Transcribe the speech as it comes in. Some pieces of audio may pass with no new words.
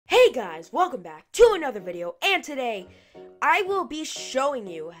Hey guys, welcome back to another video, and today I will be showing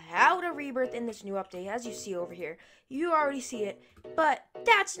you how to rebirth in this new update. As you see over here, you already see it, but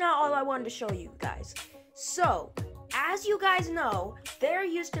that's not all I wanted to show you guys. So, as you guys know, there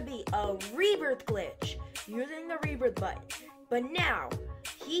used to be a rebirth glitch using the rebirth button, but now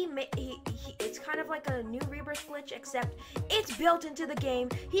it's kind of like a new rebirth glitch, except it's built into the game.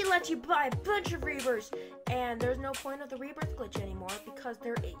 He lets you buy a bunch of rebirths, and there's no point of the rebirth glitch anymore because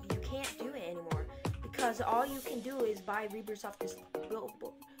you can't do it anymore, because all you can do is buy rebirths off this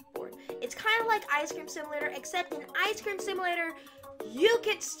billboard. It's kind of like Ice Cream Simulator, except in Ice Cream Simulator you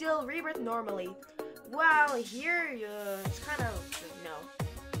can still rebirth normally, while here it's kind of no.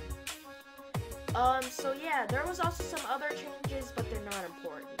 So yeah, there was also some other changes, but they're not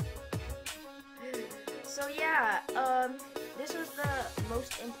important. So yeah, this was the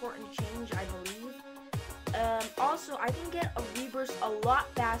most important change, I believe. Also, I can get a rebirth a lot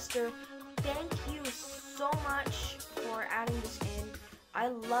faster. Thank you so much for adding this in. I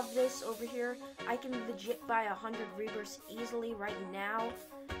love this over here. I can legit buy 100 rebirths easily right now.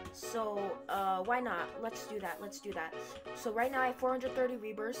 So, why not? Let's do that. So right now I have 430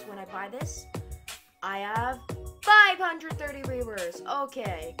 rebirths. When I buy this, I have 530 rebirths.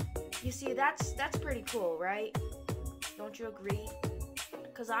 Okay. You see, that's pretty cool, right? Don't you agree?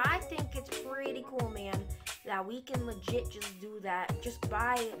 Because I think it's pretty cool, man, that we can legit just do that. Just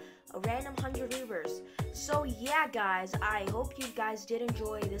buy a random 100 rebirths. So yeah, guys, I hope you guys did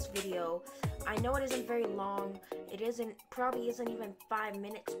enjoy this video. I know it isn't very long. It probably isn't even 5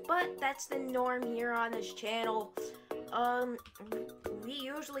 minutes, but that's the norm here on this channel. We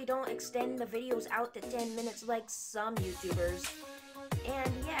usually don't extend the videos out to 10 minutes like some YouTubers.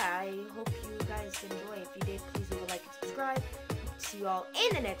 And yeah, I hope you guys enjoy. If you did, please leave a like and subscribe. See you all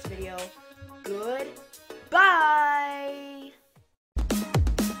in the next video. Goodbye!